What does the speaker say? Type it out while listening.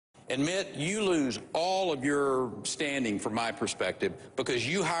admit you lose all of your standing from my perspective because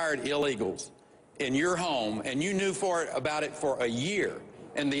you hired illegals in your home and you knew about it for a year.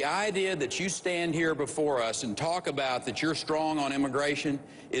 And the idea that you stand here before us and talk about that you're strong on immigration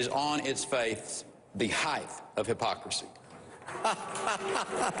is on its face the height of hypocrisy.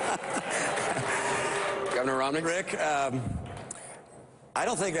 Governor Romney? Rick, I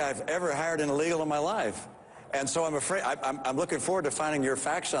don't think I've ever hired an illegal in my life. And so I'm afraid, I'm looking forward to finding your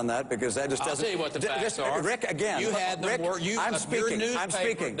facts on that, because that just doesn't... I'll tell you what the facts are. Rick, again, you had Rick, I'm speaking.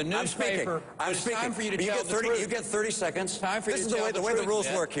 The newspaper, it's time for you to tell the truth. You get 30 seconds. Time for you this to is the way the rules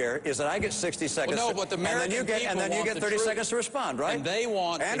work here, is that I get 60 seconds. Well, no, but the American and then you get 30 seconds to respond, right? And they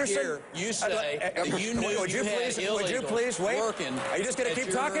want Anderson, to hear you say that you knew would you had please, illegals would you please wait? Working. Are you just going to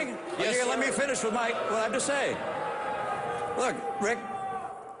keep talking? Yes, You're going to let me finish with what I have to say. Look, Rick,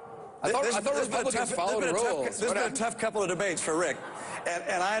 I thought Republicans followed the rules. This has been a tough couple of debates for Rick,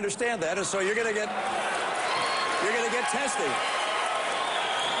 and I understand that, and so you're going to get testy.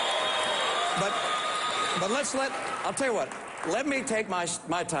 But I'll tell you what. Let me take my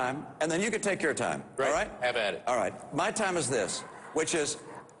time, and then you can take your time. Right. All right? Have at it. All right. My time is this, which is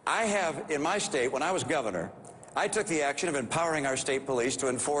I have in my state, when I was governor, I took the action of empowering our state police to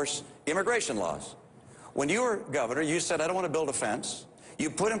enforce immigration laws. When you were governor, you said, I don't want to build a fence. You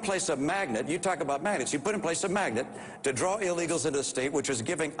put in place a magnet. You talk about magnets. You put in place a magnet to draw illegals into the state, which was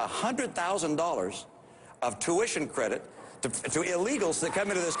giving $100,000 of tuition credit to illegals that come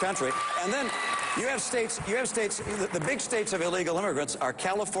into this country. And then you have states, the big states of illegal immigrants are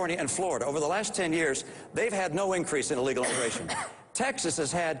California and Florida. Over the last 10 years, they've had no increase in illegal immigration. Texas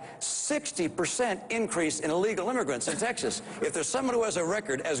has had 60% increase in illegal immigrants in Texas. If there's someone who has a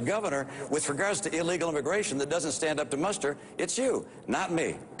record as governor with regards to illegal immigration that doesn't stand up to muster, it's you, not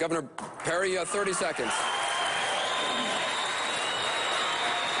me. Governor Perry, you have 30 seconds.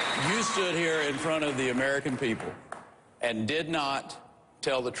 You stood here in front of the American people and did not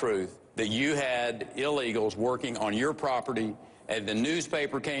tell the truth that you had illegals working on your property, and the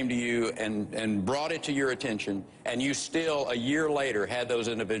newspaper came to you and brought it to your attention, and you still, a year later, had those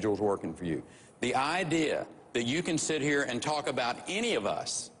individuals working for you. The idea that you can sit here and talk about any of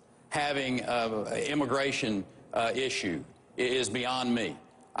us having an immigration issue is beyond me.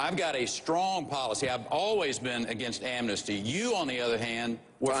 I've got a strong policy. I've always been against amnesty. You, on the other hand,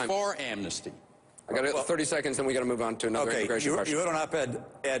 were for amnesty. I got 30 seconds, and we got to move on to another immigration question. You wrote an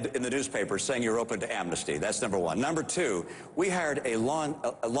op-ed in the newspaper saying you're open to amnesty. That's number one. Number two, we hired a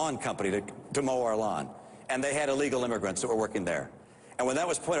lawn company to mow our lawn, and they had illegal immigrants that were working there. And when that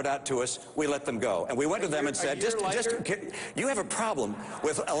was pointed out to us, we let them go. And we went to them and said, you have a problem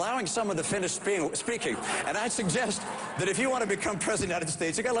with allowing someone to finish speaking. And I suggest that if you want to become president of the United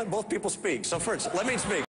States, you got to let both people speak. So first, let me speak.